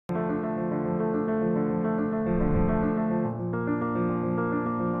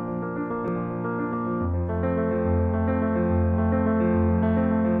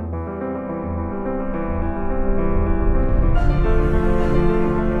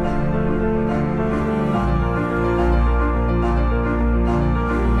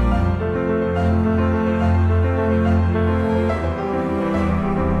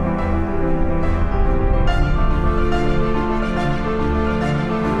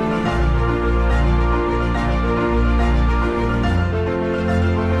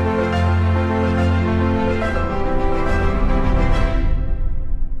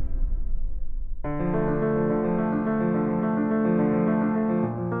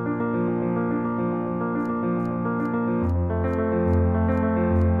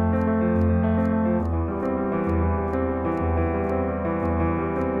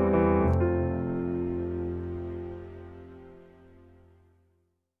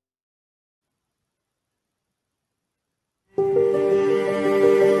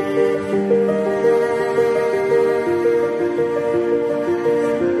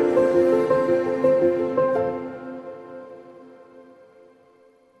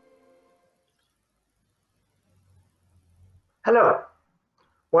Hello,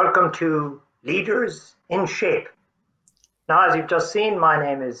 welcome to Leaders in Shape. Now, as you've just seen, my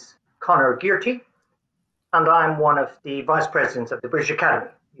name is Conor Gearty, and I'm one of the Vice Presidents of the British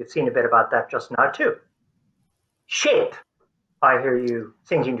Academy. You've seen a bit about that just now, too. Shape. I hear you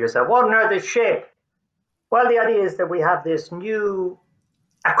thinking to yourself, what on earth is shape? Well, the idea is that we have this new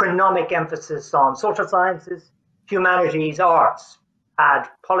acronomic emphasis on social sciences, humanities, arts. Add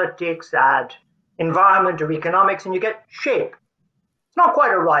politics, add environment or economics, and you get shape. It's not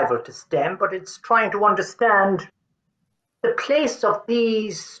quite a rival to STEM, but it's trying to understand the place of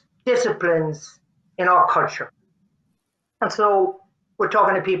these disciplines in our culture. And so we're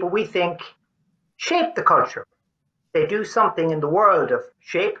talking to people we think shape the culture. They do something in the world of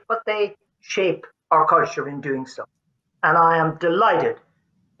shape, but they shape our culture in doing so. And I am delighted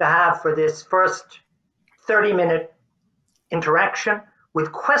to have for this first 30-minute interaction with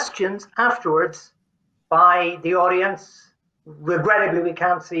questions afterwards by the audience. Regrettably, we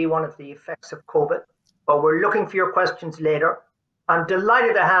can't see one of the effects of COVID, but we're looking for your questions later. I'm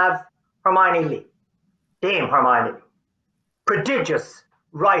delighted to have Hermione Lee, Dame Hermione Lee, prodigious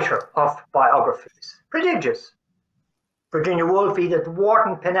writer of biographies, prodigious. Virginia Woolf, Edith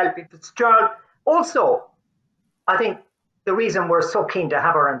Wharton, Penelope Fitzgerald. Also, I think the reason we're so keen to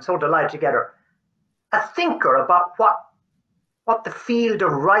have her and so delighted to get her, a thinker about what the field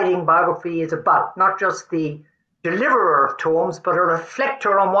of writing biography is about, not just the deliverer of tomes, but a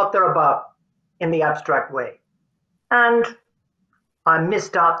reflector on what they're about in the abstract way. And I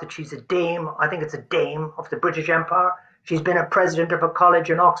missed out that she's a dame. I think it's a dame of the British Empire. She's been a president of a college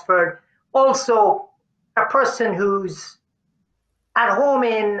in Oxford. Also, a person who's at home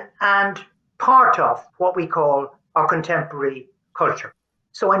in and part of what we call our contemporary culture.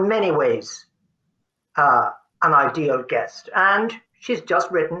 So in many ways, an ideal guest. And she's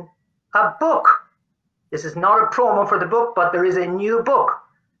just written a book. This is not a promo for the book, but there is a new book.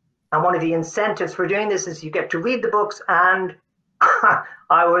 And one of the incentives for doing this is you get to read the books, and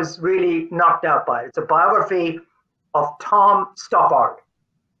I was really knocked out by it. It's a biography of Tom Stoppard.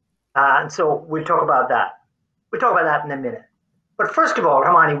 And so we'll talk about that. We'll talk about that in a minute. But first of all,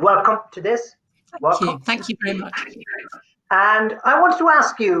 Hermione, welcome to this. Welcome. Thank you very much. And I wanted to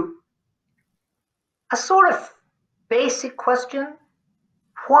ask you a sort of basic question.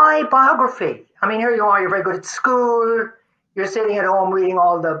 Why biography? I mean, here you are, you're very good at school, you're sitting at home reading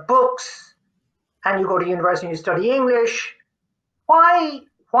all the books, and you go to university and you study English. Why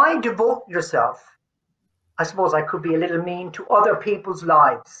devote yourself, I suppose I could be a little mean, to other people's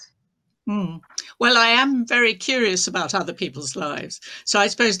lives? Well, I am very curious about other people's lives. So I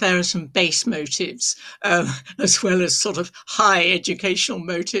suppose there are some base motives, as well as sort of high educational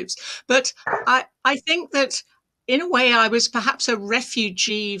motives. But I think that in a way I was perhaps a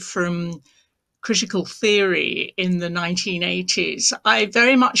refugee from critical theory in the 1980s. I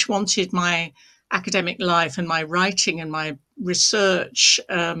very much wanted my academic life and my writing and my research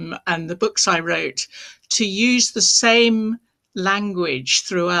and the books I wrote to use the same language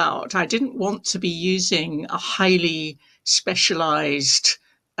throughout. I didn't want to be using a highly specialized,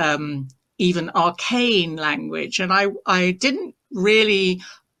 even arcane language. And I didn't really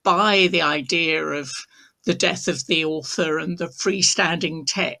buy the idea of the death of the author and the freestanding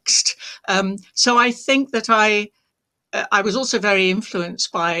text. So I think that I was also very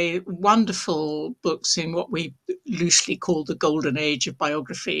influenced by wonderful books in what we loosely call the golden age of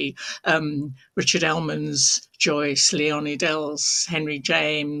biography. Richard Ellman's Joyce, Leon Edell's Henry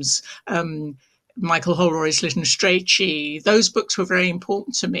James, Michael Holroyd's Lytton Strachey. Those books were very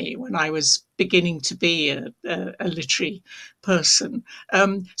important to me when I was beginning to be a literary person.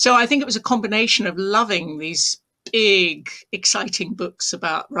 So I think it was a combination of loving these big, exciting books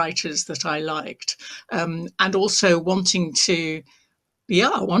about writers that I liked, and also wanting to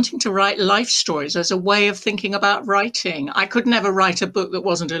write life stories as a way of thinking about writing. I could never write a book that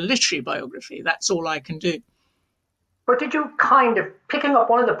wasn't a literary biography. That's all I can do. But did you kind of, picking up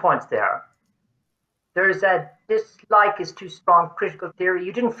one of the points there's a dislike is too strong, critical theory.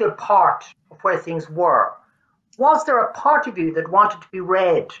 You didn't feel part of where things were. Was there a part of you that wanted to be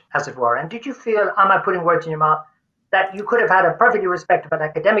read, as it were? And did you feel, am I putting words in your mouth, that you could have had a perfectly respectable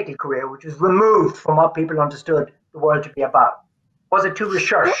academic career, which was removed from what people understood the world to be about? Was it too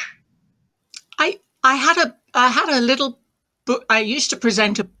research? I had a little book. I used to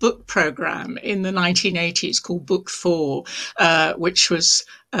present a book program in the 1980s called Book 4, which was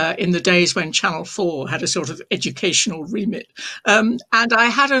in the days when Channel 4 had a sort of educational remit. And I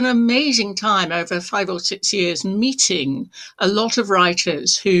had an amazing time over 5 or 6 years meeting a lot of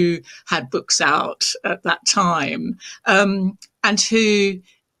writers who had books out at that time, and who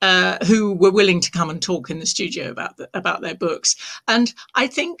who were willing to come and talk in the studio about their books. And I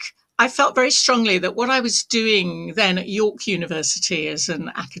think I felt very strongly that what I was doing then at York University as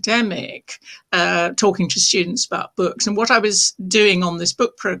an academic, talking to students about books, and what I was doing on this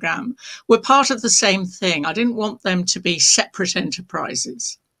book program were part of the same thing. I didn't want them to be separate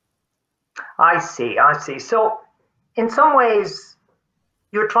enterprises. I see. So in some ways,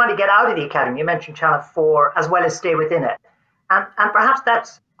 you're trying to get out of the academy. You mentioned Channel 4 as well as stay within it. And perhaps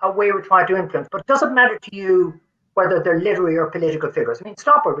that's a way we're trying to influence. But does it matter to you whether they're literary or political figures? I mean,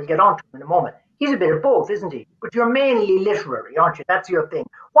 Stoppard, we'll get on to him in a moment. He's a bit of both, isn't he? But you're mainly literary, aren't you? That's your thing.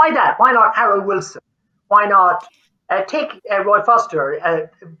 Why that? Why not Harold Wilson? Why not take Roy Foster,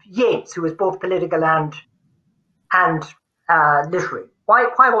 Yeats, who is both political and literary? Why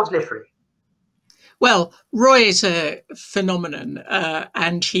was literary? Well, Roy is a phenomenon,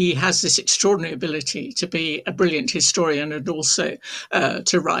 and he has this extraordinary ability to be a brilliant historian and also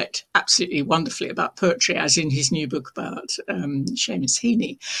to write absolutely wonderfully about poetry, as in his new book about Seamus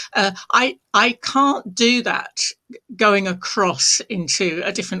Heaney. I can't do that going across into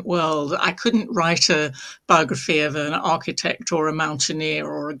a different world. I couldn't write a biography of an architect or a mountaineer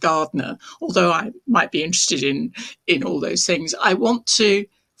or a gardener, although I might be interested in all those things. I want to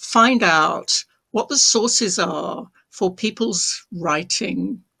find out what the sources are for people's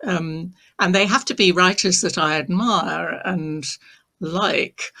writing. And they have to be writers that I admire and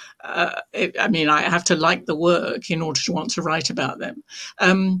like. I have to like the work in order to want to write about them.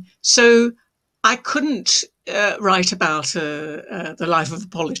 So I couldn't write about the life of a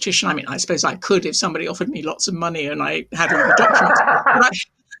politician. I mean, I suppose I could if somebody offered me lots of money and I had all the documents, but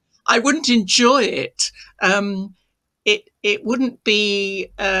I wouldn't enjoy it. It wouldn't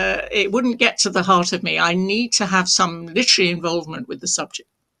be, it wouldn't get to the heart of me. I need to have some literary involvement with the subject.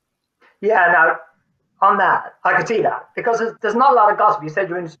 Yeah, now, on that, I could see that, because there's not a lot of gossip. You said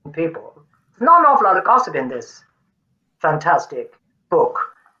you're interested in people. There's not an awful lot of gossip in this fantastic book.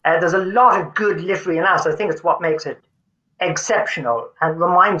 There's a lot of good literary analysis. I think it's what makes it exceptional and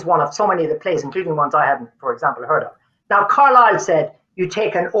reminds one of so many of the plays, including ones I hadn't, for example, heard of. Now, Carlyle said, you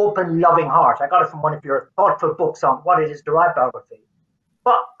take an open, loving heart. I got it from one of your thoughtful books on what it is to write biography.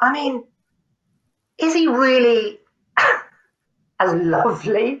 But, I mean, is he really as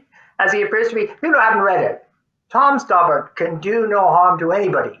lovely as he appears to be? People who haven't read it, Tom Stoppard can do no harm to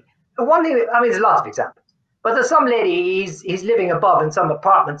anybody. One thing, I mean, there's lots of examples. But there's some lady, he's living above in some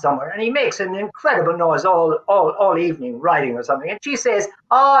apartment somewhere, and he makes an incredible noise all evening writing or something. And she says,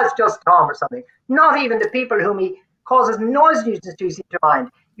 oh, it's just Tom or something. Not even the people whom he causes noise nuisance to seem to mind.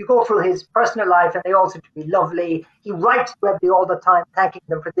 You go through his personal life and they all seem to be lovely. He writes to everybody all the time, thanking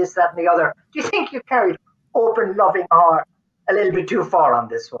them for this, that, and the other. Do you think you carried open, loving heart a little bit too far on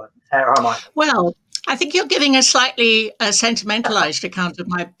this one, Hermione? Well, I think you're giving a slightly sentimentalized account of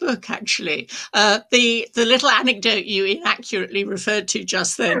my book, actually. The little anecdote you inaccurately referred to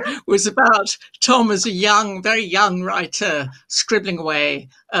just then was about Tom as a very young writer, scribbling away,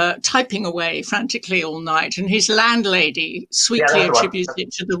 typing away frantically all night, and his landlady sweetly attributes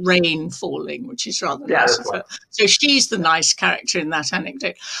it to the rain falling, which is rather nice of her. So she's the nice character in that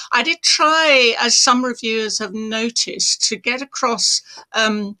anecdote. I did try, as some reviewers have noticed, to get across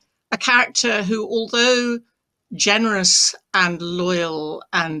a character who, although generous and loyal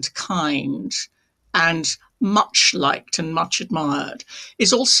and kind and much liked and much admired,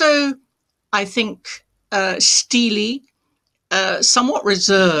 is also, I think, steely, somewhat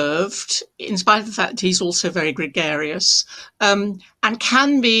reserved, in spite of the fact that he's also very gregarious, and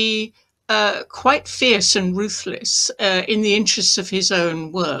can be quite fierce and ruthless in the interests of his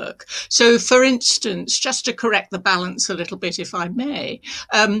own work. So, for instance, just to correct the balance a little bit, if I may,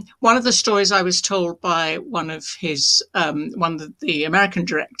 one of the stories I was told by one of the American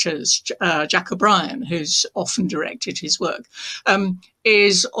directors, Jack O'Brien, who's often directed his work,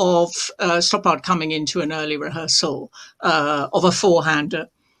 is of Stoppard coming into an early rehearsal of a four-hander.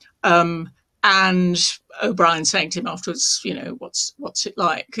 And O'Brien saying to him afterwards, you know, what's it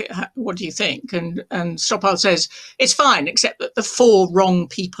like? What do you think? And Stoppard says, it's fine, except that the four wrong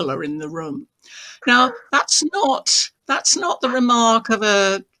people are in the room. Now, that's not the remark of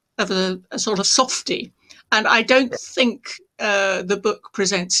a sort of softy. And I don't think the book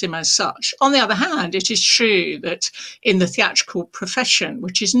presents him as such. On the other hand, it is true that in the theatrical profession,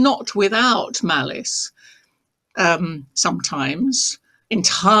 which is not without malice, sometimes,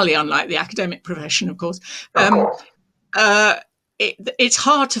 entirely unlike the academic profession, of course, it's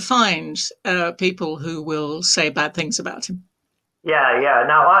hard to find people who will say bad things about him. Yeah.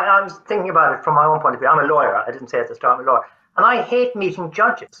 Now, I was thinking about it from my own point of view. I'm a lawyer. I didn't say at the start I'm a lawyer. And I hate meeting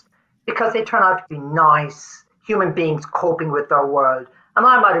judges because they turn out to be nice human beings coping with their world. and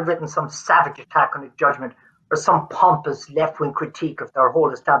I might have written some savage attack on his judgment or some pompous left-wing critique of their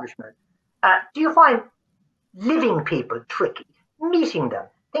whole establishment. Do you find living people tricky, meeting them,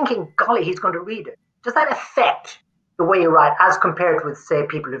 thinking, golly, he's going to read it? Does that affect the way you write as compared with, say,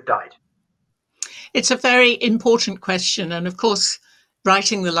 people who've died? It's a very important question. And of course,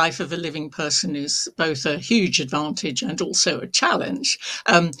 writing the life of a living person is both a huge advantage and also a challenge.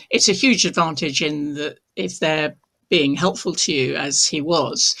 It's a huge advantage in that if they're being helpful to you, as he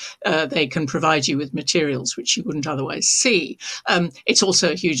was, they can provide you with materials which you wouldn't otherwise see. It's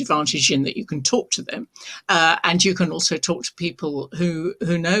also a huge advantage in that you can talk to them, and you can also talk to people who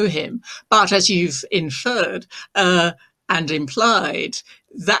know him. But as you've inferred and implied,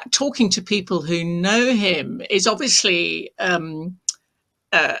 that talking to people who know him is obviously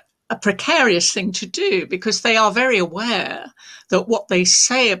a precarious thing to do, because they are very aware that what they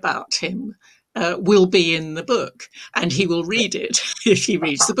say about him will be in the book, and he will read it if he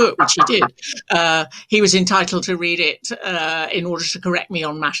reads the book, which he did. He was entitled to read it in order to correct me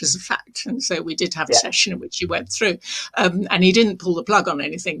on matters of fact. And so we did have a session in which he went through, and he didn't pull the plug on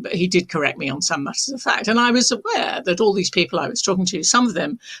anything, but he did correct me on some matters of fact. And I was aware that all these people I was talking to, some of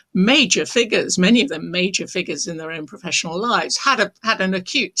them major figures, many of them major figures in their own professional lives, had an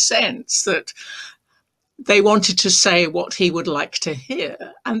acute sense that they wanted to say what he would like to hear.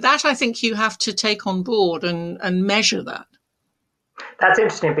 And that, I think, you have to take on board and measure that. That's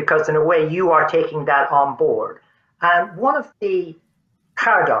interesting, because in a way you are taking that on board. And one of the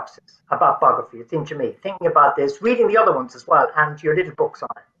paradoxes about biography, it seemed to me, thinking about this, reading the other ones as well, and your little books on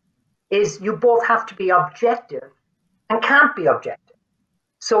it, is you both have to be objective and can't be objective.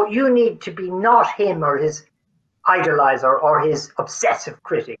 So you need to be not him or his idolizer or his obsessive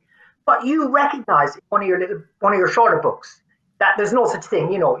critic, but you recognize in one of your shorter books that there's no such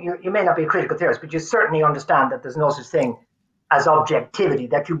thing. You may not be a critical theorist, but you certainly understand that there's no such thing as objectivity,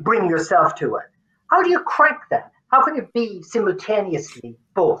 that you bring yourself to it. How do you crack that? How can it be simultaneously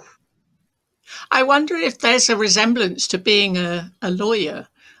both? I wonder if there's a resemblance to being a lawyer,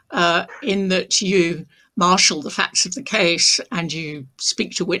 in that you marshal the facts of the case and you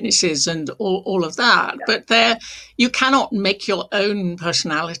speak to witnesses and all of that. Yeah. But there, you cannot make your own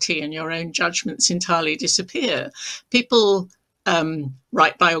personality and your own judgments entirely disappear. People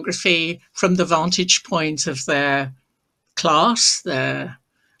write biography from the vantage point of their class, their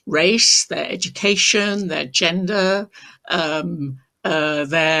race, their education, their gender,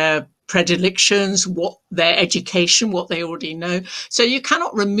 their predilections, what their education, what they already know. So you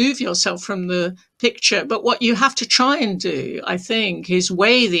cannot remove yourself from the picture. But what you have to try and do, I think, is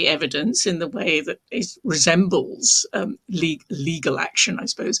weigh the evidence in the way that it resembles legal action, I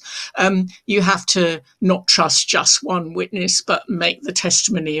suppose. You have to not trust just one witness, but make the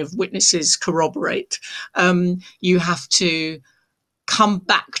testimony of witnesses corroborate. You have to come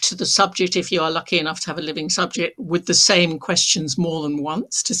back to the subject, if you are lucky enough to have a living subject, with the same questions more than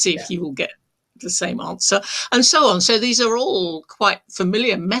once to see if you will get the same answer, and so on. So these are all quite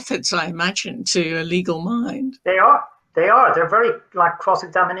familiar methods, I imagine, to a legal mind. They are. They're very like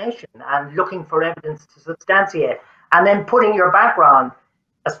cross-examination and looking for evidence to substantiate, and then putting your background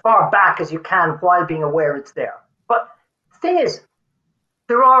as far back as you can while being aware it's there. But the thing is,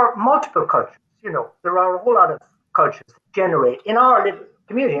 there are multiple cultures. There are a whole lot of cultures that generate, in our little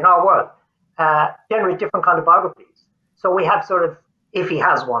community, in our world, generate different kind of biographies. So we have sort of, if he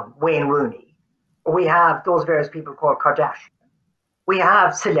has one, Wayne Rooney. We have those various people called Kardashian. We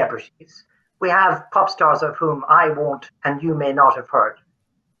have celebrities. We have pop stars of whom I won't and you may not have heard.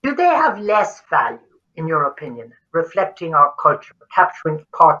 Do they have less value, in your opinion, reflecting our culture, capturing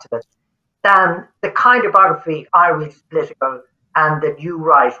parts of it, than the kind of biography I read is political and that you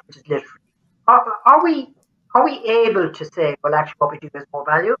write, which is literary? Are we able to say, well, actually what we do has more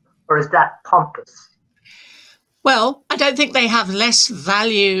value, or is that pompous? Well, I don't think they have less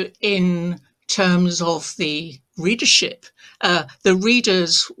value in terms of the readership. The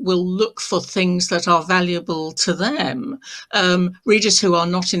readers will look for things that are valuable to them. Readers who are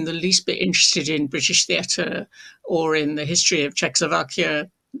not in the least bit interested in British theatre or in the history of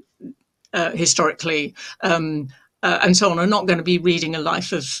Czechoslovakia historically, and so on, are not going to be reading a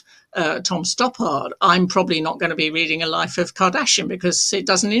life of Tom Stoppard. I'm probably not going to be reading a life of Kardashian because it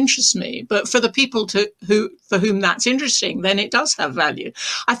doesn't interest me. But for the people for whom that's interesting, then it does have value.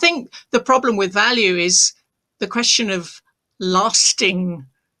 I think the problem with value is the question of lasting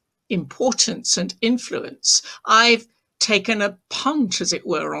importance and influence. I've taken a punt, as it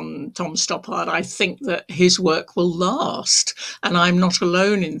were, on Tom Stoppard. I think that his work will last, and I'm not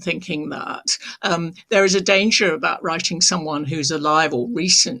alone in thinking that. There is a danger about writing someone who's alive or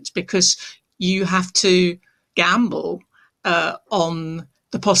recent, because you have to gamble on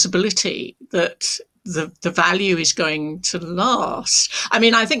the possibility that the value is going to last. I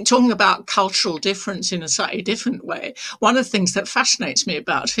mean, I think talking about cultural difference in a slightly different way, one of the things that fascinates me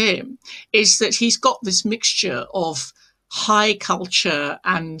about him is that he's got this mixture of high culture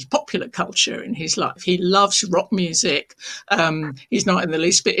and popular culture in his life. He loves rock music. He's not in the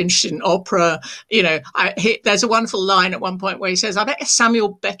least bit interested in opera. You know, there's a wonderful line at one point where he says, "I bet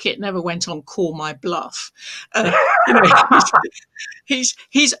Samuel Beckett never went on Call My Bluff." You know,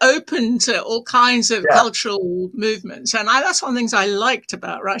 he's open to all kinds of cultural movements, and that's one of the things I liked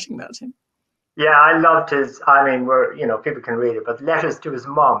about writing about him. Yeah, I loved his, I mean, people can read it, but letters to his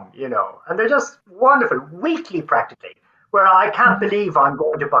mum, and they're just wonderful, weekly practically, where I can't believe I'm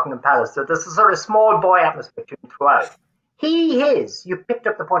going to Buckingham Palace. So there's a sort of small boy atmosphere throughout. You picked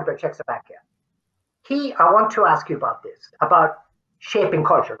up the point about Czechoslovakia. I want to ask you about this, about shaping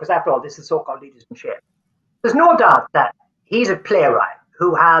culture, because after all, this is so-called Leaders in Shape. There's no doubt that he's a playwright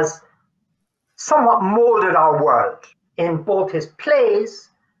who has somewhat molded our world in both his plays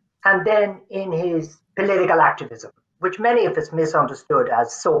and then in his political activism, which many of us misunderstood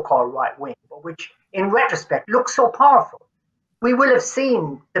as so-called right-wing, but which in retrospect looks so powerful. We will have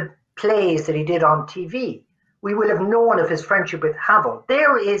seen the plays that he did on TV. We will have known of his friendship with Havel.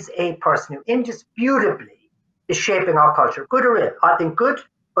 There is a person who indisputably is shaping our culture, good or ill. I think good,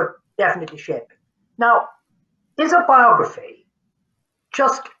 but definitely shaping. Now, is a biography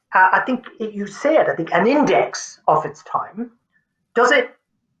just, I think you said, an index of its time? Does it,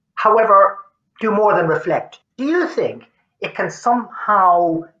 however, do more than reflect? Do you think it can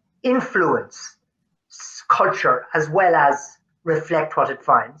somehow influence culture as well as reflect what it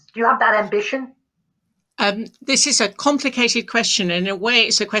finds? Do you have that ambition? This is a complicated question. In a way,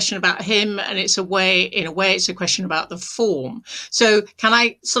 it's a question about him, and in a way, it's a question about the form. So can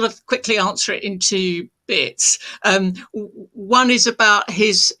I sort of quickly answer it in two bits? One is about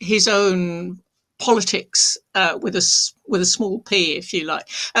his own politics with a small p, if you like.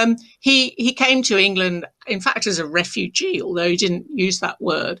 He came to England, in fact, as a refugee, although he didn't use that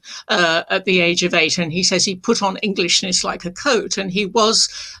word, at the age of 8. And he says he put on Englishness like a coat, and he was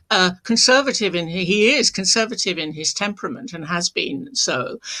conservative he is conservative in his temperament and has been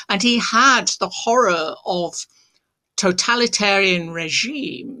so. And he had the horror of totalitarian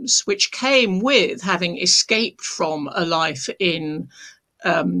regimes, which came with having escaped from a life in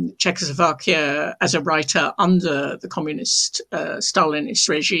Czechoslovakia as a writer under the communist Stalinist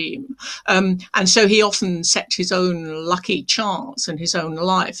regime. And so he often set his own lucky chance and his own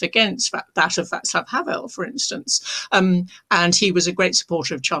life against that of Václav Havel, for instance. And he was a great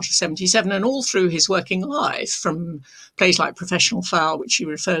supporter of Charter 77, and all through his working life, from plays like Professional Foul, which you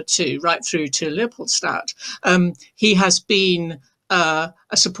referred to, right through to Leopoldstadt, he has been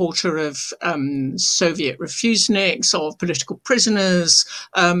a supporter of Soviet refuseniks, of political prisoners,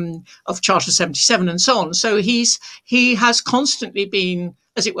 of Charter 77, and so on. So he has constantly been,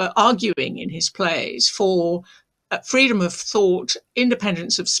 as it were, arguing in his plays for freedom of thought,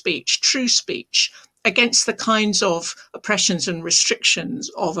 independence of speech, true speech, against the kinds of oppressions and restrictions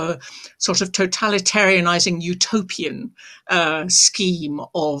of a sort of totalitarianizing utopian scheme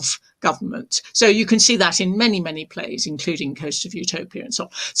of government. So you can see that in many, many plays, including Coast of Utopia and so on.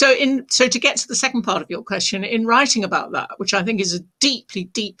 So to get to the second part of your question, in writing about that, which I think is a deeply,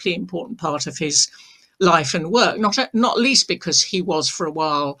 deeply important part of his life and work, not least because he was for a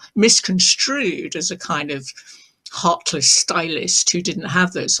while misconstrued as a kind of heartless stylist who didn't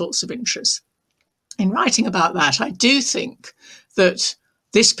have those sorts of interests. In writing about that, I do think that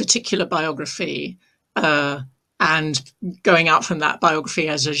this particular biography and going out from that biography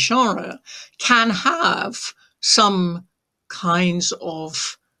as a genre can have some kinds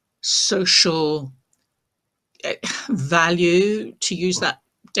of social value, to use that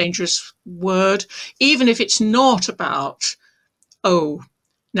dangerous word, even if it's not about,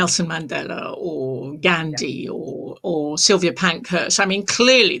 Nelson Mandela or Gandhi or Sylvia Pankhurst. I mean,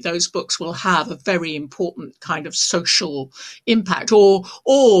 clearly those books will have a very important kind of social impact, or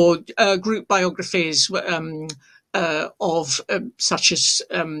group biographies of such as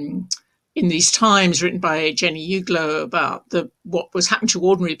In These Times, written by Jenny Uglow, about what was happening to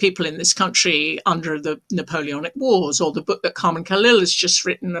ordinary people in this country under the Napoleonic Wars, or the book that Carmen Khalil has just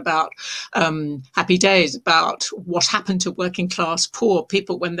written about Happy Days, about what happened to working class poor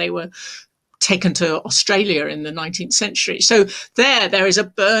people when they were taken to Australia in the 19th century. So there is a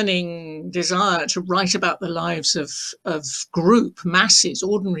burning desire to write about the lives of group, masses,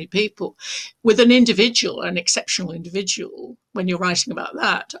 ordinary people. With an individual, an exceptional individual, when you're writing about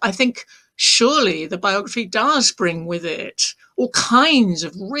that, I think surely the biography does bring with it all kinds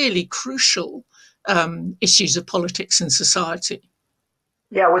of really crucial issues of politics and society.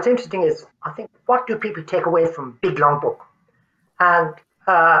 Yeah, what's interesting is, I think, what do people take away from Big Long Book? And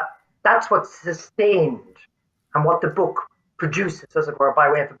that's what sustained and what the book produces, as it were,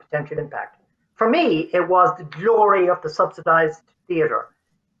 by way of a potential impact. For me, it was the glory of the subsidized theatre,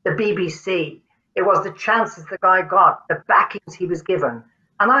 the BBC. It was the chances the guy got, the backings he was given.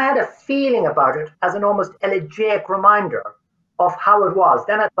 And I had a feeling about it as an almost elegiac reminder of how it was.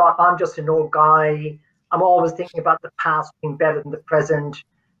 Then I thought, I'm just an old guy. I'm always thinking about the past being better than the present.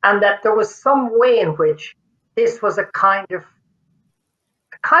 And that there was some way in which this was a kind of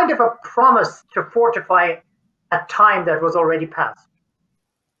a promise to fortify a time that was already past.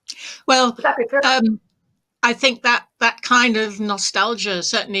 Well, Would that be fair? I think that kind of nostalgia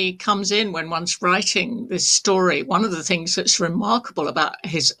certainly comes in when one's writing this story. One of the things that's remarkable about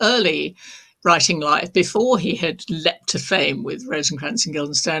his early writing life, before he had leapt to fame with Rosencrantz and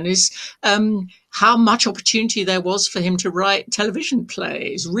Guildenstern, is how much opportunity there was for him to write television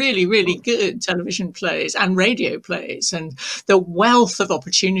plays, really, really good television plays and radio plays, and the wealth of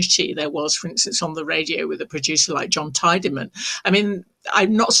opportunity there was, for instance, on the radio with a producer like John Tiedemann. I mean,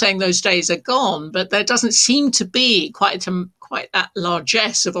 I'm not saying those days are gone, but there doesn't seem to be quite that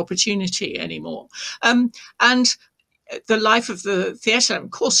largesse of opportunity anymore. And the life of the theatre,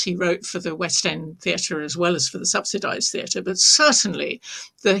 of course, he wrote for the West End theatre as well as for the subsidised theatre, but certainly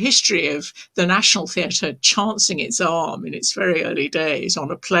the history of the National Theatre chancing its arm in its very early days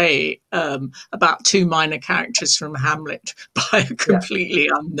on a play about two minor characters from Hamlet by a completely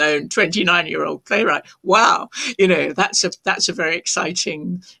unknown 29-year-old playwright. Wow, that's a very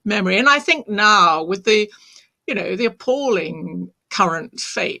exciting memory. And I think now with the appalling current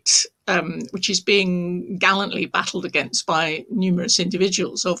fate, which is being gallantly battled against by numerous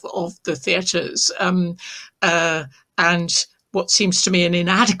individuals of the theatres, and what seems to me an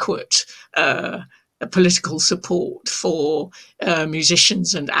inadequate political support for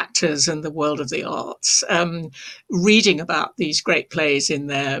musicians and actors and the world of the arts. Reading about these great plays in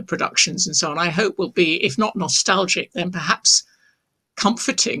their productions and so on, I hope will be, if not nostalgic, then perhaps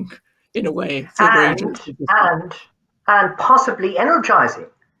comforting in a way for readers. And possibly energizing.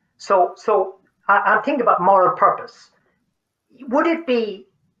 So I'm thinking about moral purpose. Would it be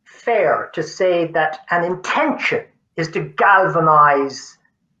fair to say that an intention is to galvanize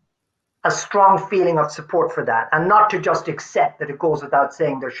a strong feeling of support for that, and not to just accept that it goes without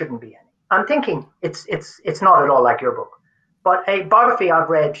saying there shouldn't be any? I'm thinking it's not at all like your book, but a biography I've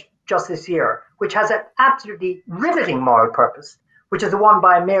read just this year, which has an absolutely riveting moral purpose, which is the one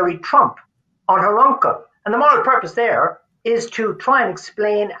by Mary Trump on her uncle. And the moral purpose there is to try and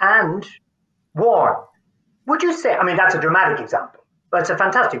explain and warn. Would you say, I mean, that's a dramatic example, but it's a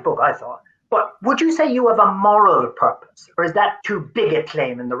fantastic book, I thought. But would you say you have a moral purpose, or is that too big a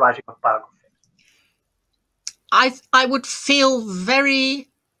claim in the writing of biography? I would feel very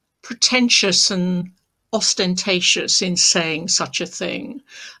pretentious and ostentatious in saying such a thing.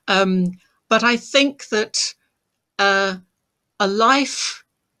 But I think that a life,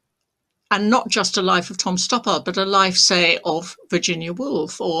 and not just a life of Tom Stoppard, but a life, say, of Virginia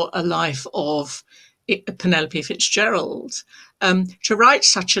Woolf or a life of Penelope Fitzgerald, to write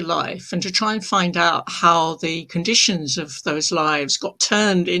such a life and to try and find out how the conditions of those lives got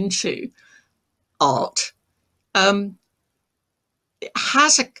turned into art, has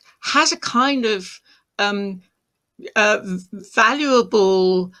a kind of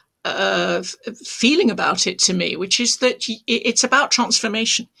valuable feeling about it to me, which is that it's about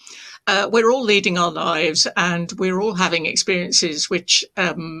transformation. We're all leading our lives, and we're all having experiences which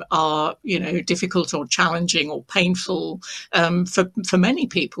are, difficult or challenging or painful for many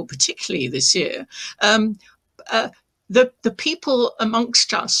people, particularly this year. The people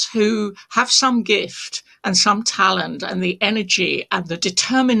amongst us who have some gift and some talent and the energy and the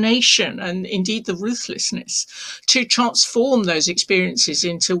determination and indeed the ruthlessness to transform those experiences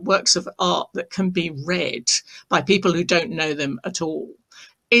into works of art that can be read by people who don't know them at all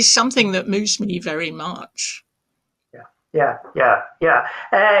is something that moves me very much. Yeah.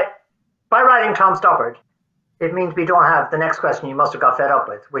 By writing Tom Stoppard, it means we don't have the next question you must have got fed up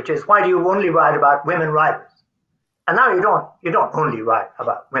with, which is, why do you only write about women writers? And now you don't only write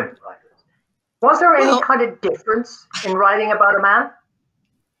about women writers. Was there any kind of difference in writing about a man?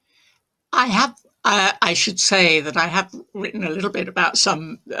 I should say that I have written a little bit about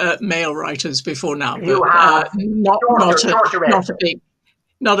some male writers before now, but You have.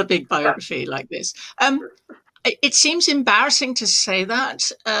 not a big biography like this. It seems embarrassing to say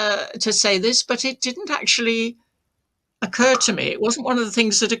that, to say this, but it didn't actually occur to me. It wasn't one of the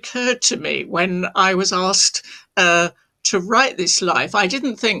things that occurred to me when I was asked to write this life, I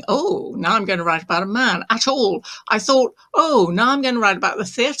didn't think, oh, now I'm going to write about a man at all. I thought, oh, now I'm going to write about the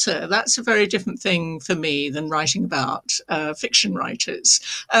theatre. That's a very different thing for me than writing about fiction writers.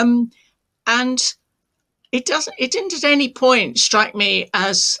 And it didn't at any point strike me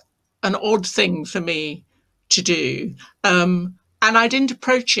as an odd thing for me to do. And I didn't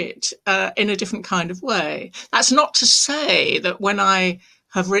approach it in a different kind of way. That's not to say that when I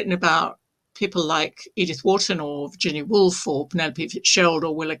have written about people like Edith Wharton or Virginia Woolf or Penelope Fitzgerald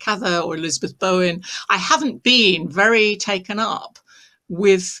or Willa Cather or Elizabeth Bowen, I haven't been very taken up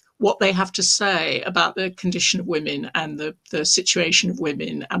with what they have to say about the condition of women and the situation of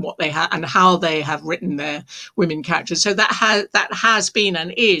women and what they and how they have written their women characters. So that has been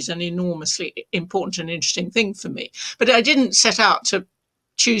and is an enormously important and interesting thing for me. But I didn't set out to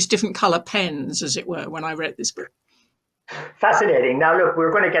choose different colour pens, as it were, when I wrote this book. Fascinating. Now, look,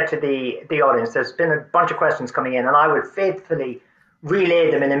 we're going to get to the audience. There's been a bunch of questions coming in, and I will faithfully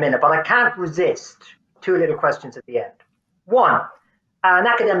relay them in a minute, but I can't resist two little questions at the end. One, an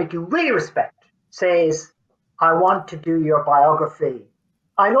academic you really respect says, I want to do your biography.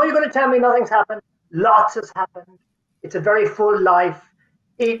 I know you're going to tell me nothing's happened. Lots has happened. It's a very full life.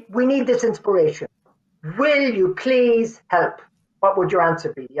 We need this inspiration. Will you please help? What would your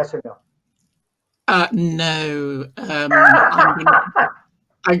answer be? Yes or no? No. I'm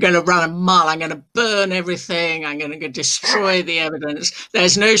going to run a mile. I'm going to burn everything. I'm going to destroy the evidence.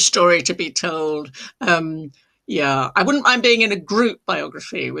 There's no story to be told. Yeah, I wouldn't mind being in a group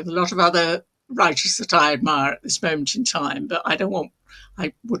biography with a lot of other writers that I admire at this moment in time, but I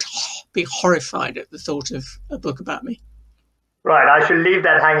would be horrified at the thought of a book about me. Right, I should leave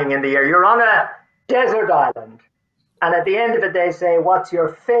that hanging in the air. You're on a desert island, and at the end of it, they say, what's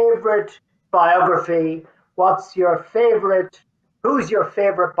your favorite biography? Who's your favorite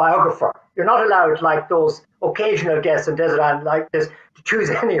biographer? You're not allowed, like those occasional guests on desert island like this, to choose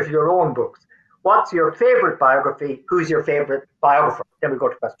any of your own books. What's your favorite biography? Who's your favorite biographer? Then we go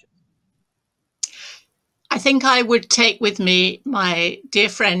to questions. I think I would take with me my dear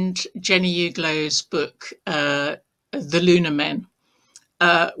friend Jenny Uglow's book, The Lunar Men,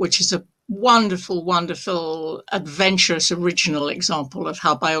 which is a wonderful, wonderful, adventurous, original example of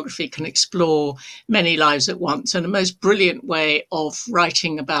how biography can explore many lives at once, and a most brilliant way of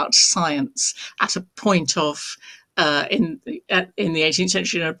writing about science at a point of in the 18th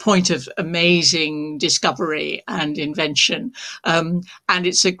century, a point of amazing discovery and invention. And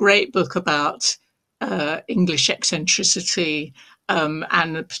it's a great book about English eccentricity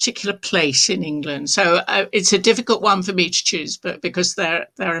and a particular place in England. So it's a difficult one for me to choose, but because there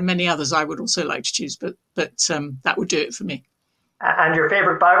are many others I would also like to choose, but that would do it for me. And your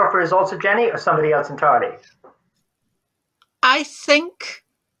favorite biographer is also Jenny, or somebody else entirely? I think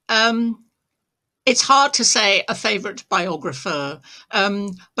it's hard to say a favorite biographer,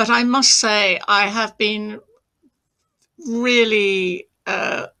 but I must say I have been really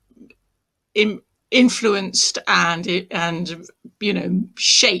influenced and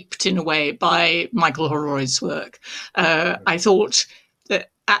shaped in a way by Michael Horroy's work. I thought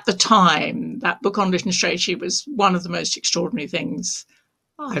that at the time that book on Lytton Strachey was one of the most extraordinary things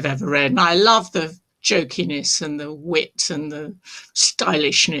I've ever read, and I love the jokiness and the wit and the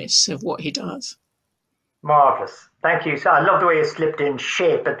stylishness of what he does. Marvellous. Thank you. So I love the way you slipped in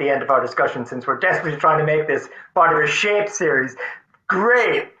shape at the end of our discussion, since we're desperately trying to make this part of a shape series.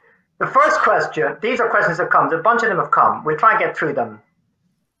 Great. The first question, these are questions that come. A bunch of them have come. We'll try and get through them.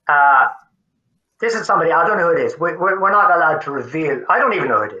 This is somebody, I don't know who it is. We're not allowed to reveal. I don't even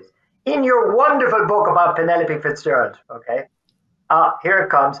know who it is. In your wonderful book about Penelope Fitzgerald, okay? Here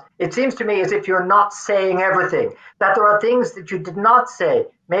it comes. It seems to me as if you're not saying everything, that there are things that you did not say,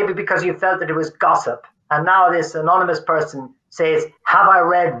 maybe because you felt that it was gossip. And now this anonymous person says, have I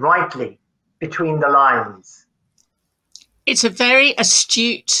read rightly between the lines? It's a very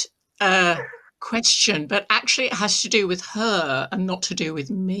astute question, but actually it has to do with her and not to do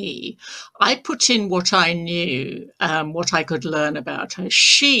with me. I put in what I knew, what I could learn about her.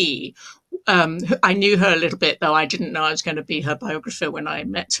 I knew her a little bit, though I didn't know I was going to be her biographer when I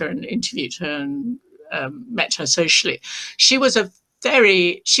met her and interviewed her and met her socially. She was a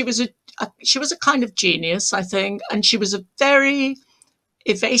kind of genius, I think, and she was a very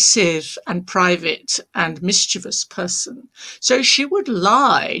evasive and private and mischievous person. So she would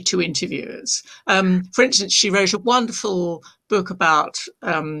lie to interviewers. For instance, she wrote a wonderful book about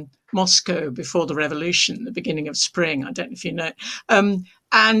Moscow before the revolution, the beginning of spring. I don't know if you know.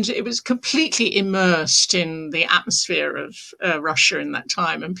 And it was completely immersed in the atmosphere of Russia in that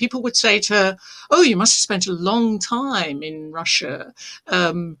time. And people would say to her, oh, you must have spent a long time in Russia.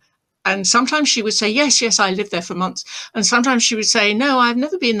 and sometimes she would say, yes, yes, I lived there for months. And sometimes she would say, no, I've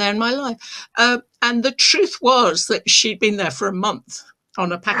never been there in my life. And the truth was that she'd been there for a month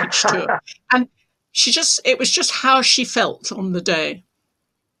on a package tour. And it was just how she felt on the day.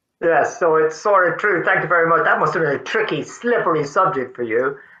 Yes, so it's sort of true. Thank you very much. That must have been a tricky, slippery subject for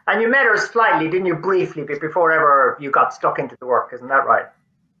you. And you met her slightly, didn't you, briefly, before ever you got stuck into the work? Isn't that right?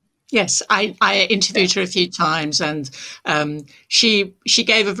 Yes, I interviewed her a few times, and she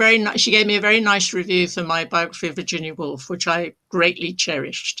gave me a very nice review for my biography of Virginia Woolf, which I greatly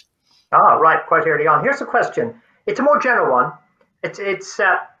cherished. Ah, right, quite early on. Here's a question. It's a more general one. It's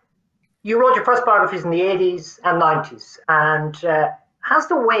you wrote your first biographies in the 80s and 90s, and has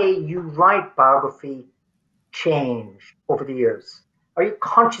the way you write biography changed over the years? Are you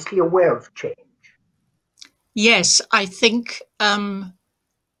consciously aware of change? Yes, I think I've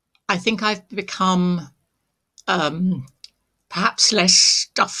become perhaps less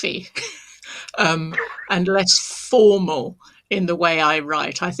stuffy and less formal in the way I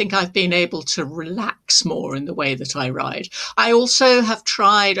write. I think I've been able to relax more in the way that I write. I also have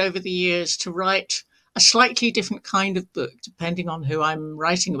tried over the years to write a slightly different kind of book, depending on who I'm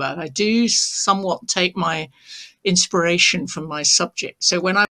writing about. I do somewhat take my inspiration from my subject. So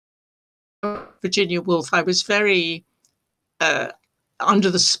when I wrote Virginia Woolf, I was very under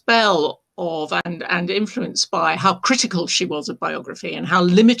the spell of and influenced by how critical she was of biography and how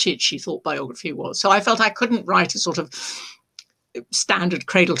limited she thought biography was. So I felt I couldn't write a sort of standard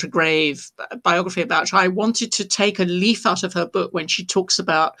cradle to grave biography about her. I wanted to take a leaf out of her book when she talks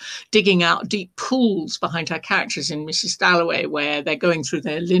about digging out deep pools behind her characters in Mrs. Dalloway, where they're going through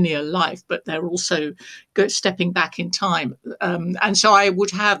their linear life, but they're also stepping back in time. And so I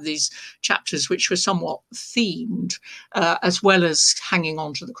would have these chapters which were somewhat themed, as well as hanging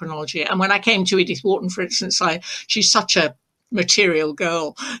on to the chronology. And when I came to Edith Wharton, for instance, she's such a material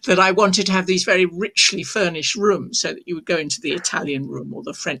girl that I wanted to have these very richly furnished rooms, so that you would go into the Italian room or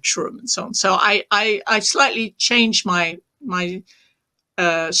the French room and so on. So I slightly changed my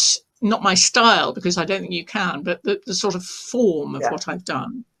not my style, because I don't think you can, but the sort of form of what I've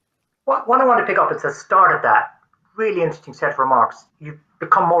done. What I want to pick up is the start of that really interesting set of remarks. You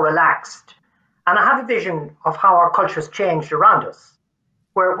become more relaxed, and I have a vision of how our culture has changed around us,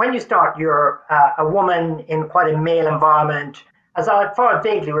 where when you start, you're a woman in quite a male environment. As I far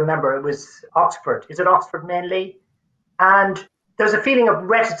vaguely remember, it was Oxford. Is it Oxford mainly? And there's a feeling of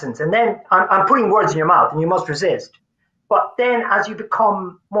reticence. And then I'm putting words in your mouth and you must resist. But then as you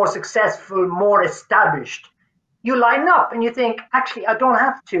become more successful, more established, you line up and you think, actually, I don't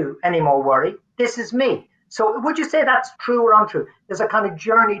have to anymore worry. This is me. So would you say that's true or untrue? There's a kind of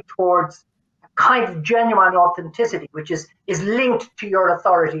journey towards kind of genuine authenticity, which is linked to your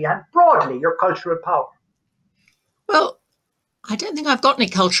authority and broadly your cultural power. Well, I don't think I've got any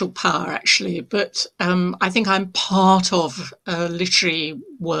cultural power, actually, but I think I'm part of a literary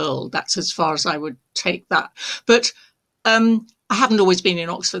world. That's as far as I would take that. But I haven't always been in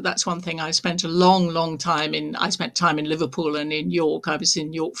Oxford. That's one thing. I spent a long time I spent time in Liverpool and in York. I was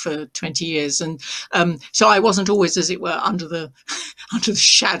in York for 20 years. And so I wasn't always, as it were, under the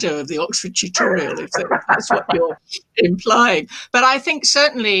shadow of the Oxford tutorial, if that's what you're implying. But I think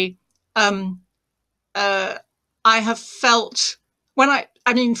certainly I have felt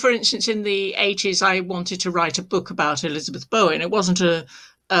I mean, for instance, in the 80s, I wanted to write a book about Elizabeth Bowen. It wasn't a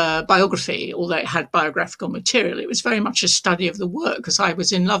biography, although it had biographical material. It was very much a study of the work, because I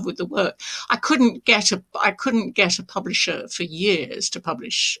was in love with the work. I couldn't get a publisher for years to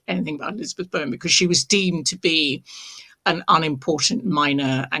publish anything about Elizabeth Bowen, because she was deemed to be an unimportant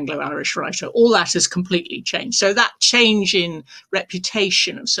minor Anglo-Irish writer. All that has completely changed. So that change in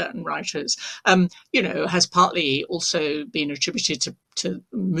reputation of certain writers, has partly also been attributed to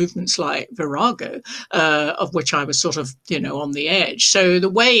movements like Virago, of which I was sort of, on the edge. So the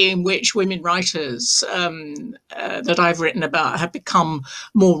way in which women writers that I've written about have become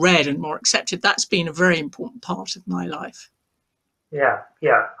more read and more accepted, that's been a very important part of my life. Yeah.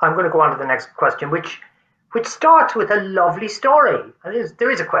 I'm going to go on to the next question, which starts with a lovely story.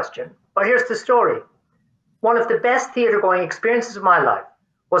 There is a question, but here's the story. One of the best theatre-going experiences of my life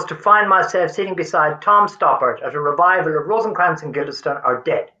was to find myself sitting beside Tom Stoppard at a revival of Rosencrantz and Guildenstern Are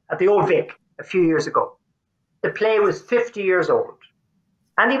Dead at the Old Vic a few years ago. The play was 50 years old,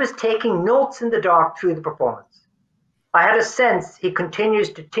 and he was taking notes in the dark through the performance. I had a sense he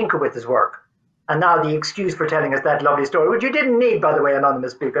continues to tinker with his work. And now the excuse for telling us that lovely story, which you didn't need, by the way,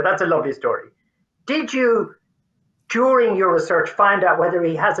 anonymous speaker. That's a lovely story. Did you, during your research, find out whether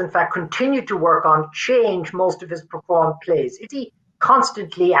he has in fact continued to work on change most of his performed plays? Is he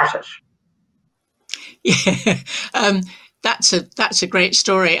constantly at it? Yeah. That's a great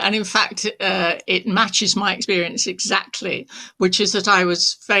story, and in fact, it matches my experience exactly. Which is that I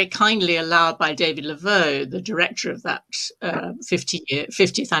was very kindly allowed by David Laveau, the director of that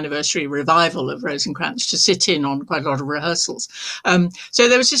 50th anniversary revival of Rosencrantz, to sit in on quite a lot of rehearsals. So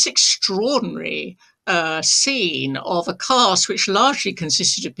there was this extraordinary scene of a cast which largely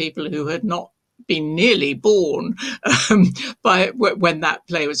consisted of people who had not been nearly born when that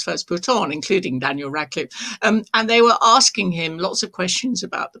play was first put on, including Daniel Radcliffe. And they were asking him lots of questions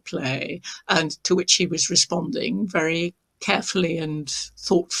about the play, and to which he was responding very carefully and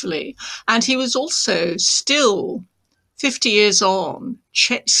thoughtfully. And he was also still 50 years on,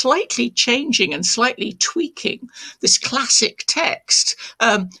 slightly changing and slightly tweaking this classic text.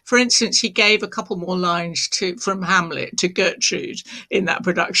 For instance, he gave a couple more lines from Hamlet to Gertrude in that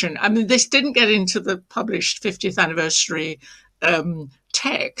production. I mean, this didn't get into the published 50th anniversary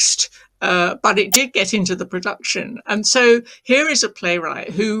text, but it did get into the production. And so here is a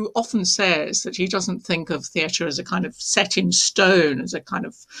playwright who often says that he doesn't think of theatre as a kind of set in stone, as a kind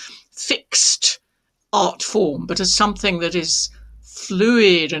of fixed art form, but as something that is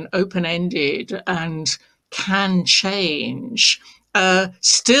fluid and open-ended and can change,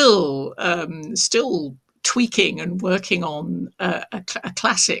 still tweaking and working on a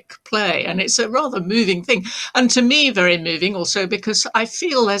classic play. And it's a rather moving thing. And to me, very moving also because I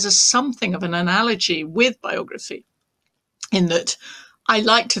feel there's something of an analogy with biography, in that I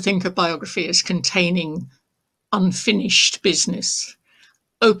like to think of biography as containing unfinished business,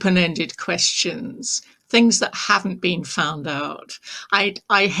 open-ended questions, things that haven't been found out. I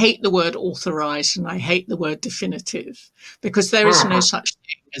hate the word authorized and I hate the word definitive, because there is no such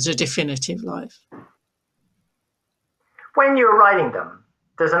thing as a definitive life. When you're writing them,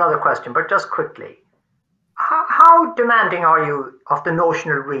 there's another question, but just quickly, how demanding are you of the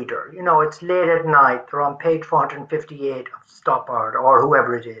notional reader? You know, it's late at night, they're on page 458 of Stoppard or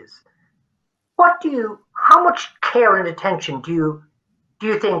whoever it is. How much care and attention do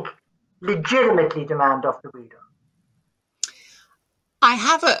you think legitimately demand of the reader? I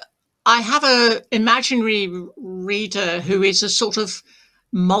have a imaginary reader who is a sort of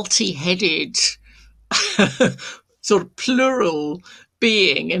multi-headed, sort of plural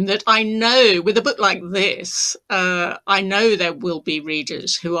being, in that I know with a book like this, I know there will be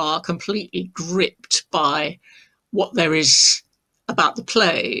readers who are completely gripped by what there is about the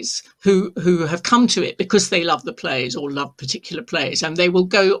plays, who have come to it because they love the plays or love particular plays, and they will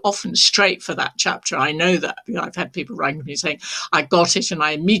go often straight for that chapter. I know that. I've had people writing to me saying, I got it and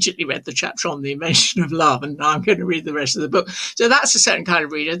I immediately read the chapter on the invention of love, and now I'm going to read the rest of the book. So that's a certain kind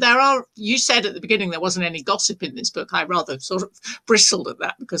of reader. You said at the beginning there wasn't any gossip in this book. I rather sort of bristled at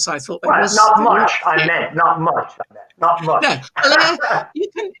that because I thought there was not much. Not much. No,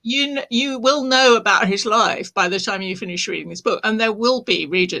 you will know about his life by the time you finish reading this book, and there will be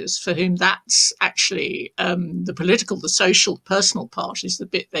readers for whom that's actually the political, the social, personal part is the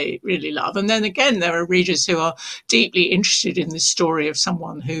bit they really love. And then again, there are readers who are deeply interested in the story of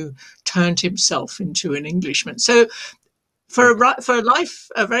someone who turned himself into an Englishman. So for a life,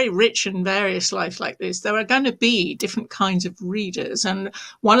 a very rich and various life like this, there are going to be different kinds of readers. And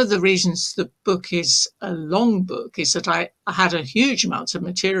one of the reasons the book is a long book is that I had a huge amount of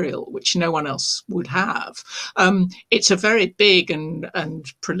material which no one else would have. It's a very big and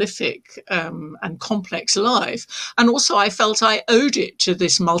prolific and complex life. And also I felt I owed it to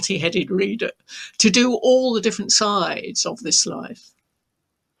this multi-headed reader to do all the different sides of this life.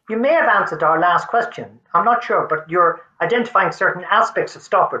 You may have answered our last question. I'm not sure, but you're identifying certain aspects of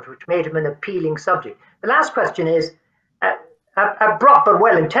Stoppard which made him an appealing subject. The last question is abrupt but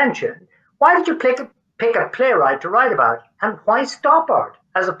well-intentioned. Why did you pick a playwright to write about, and why Stoppard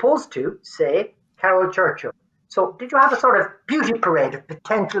as opposed to, say, Carol Churchill? So did you have a sort of beauty parade of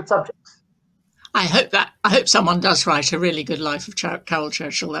potential subjects? I hope someone does write a really good life of Carol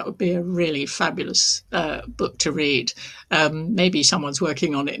Churchill. That would be a really fabulous book to read. Maybe someone's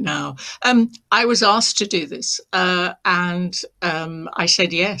working on it now. I was asked to do this, and I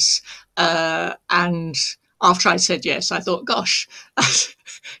said yes. And after I said yes, I thought, gosh,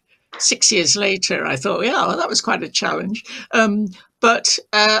 6 years later, I thought, yeah, well, that was quite a challenge. But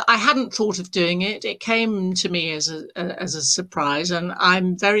I hadn't thought of doing it. It came to me as a surprise, and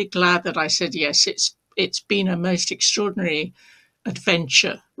I'm very glad that I said yes. It's been a most extraordinary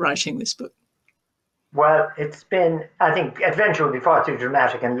adventure writing this book. Well, it's been, I think adventure would be far too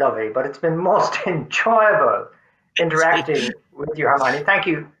dramatic and lovely, but it's been most enjoyable interacting with you, Hermione. Thank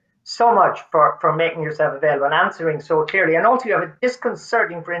you so much for making yourself available and answering so clearly. And also you have a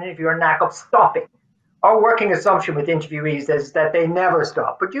disconcerting for an interviewer knack of stopping. Our working assumption with interviewees is that they never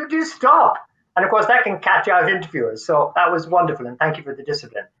stop, but you do stop And of course, that can catch out interviewers. So that was wonderful. And thank you for the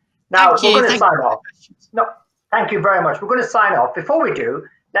discipline. Now, Thank you. we're going to Thank sign you. off. No, thank you very much. We're going to sign off. Before we do,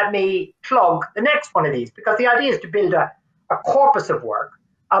 let me plug the next one of these, because the idea is to build a corpus of work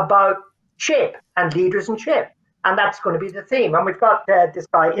about shape and leaders in shape. And that's going to be the theme. And we've got this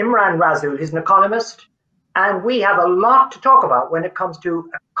guy, Imran Razul, who's an economist. And we have a lot to talk about when it comes to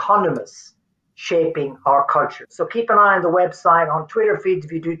economists shaping our culture. So keep an eye on the website, on Twitter feeds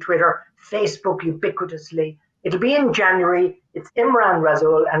if you do Twitter, Facebook ubiquitously. It'll be in January. It's Imran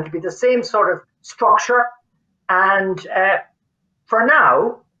Razul, and it'll be the same sort of structure. And for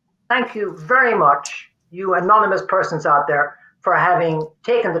now, thank you very much, you anonymous persons out there, for having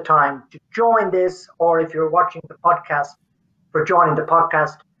taken the time to join this, or if you're watching the podcast, for joining the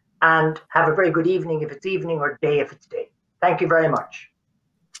podcast, and have a very good evening if it's evening, or day if it's day. Thank you very much.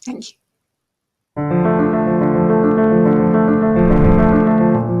 Thank you.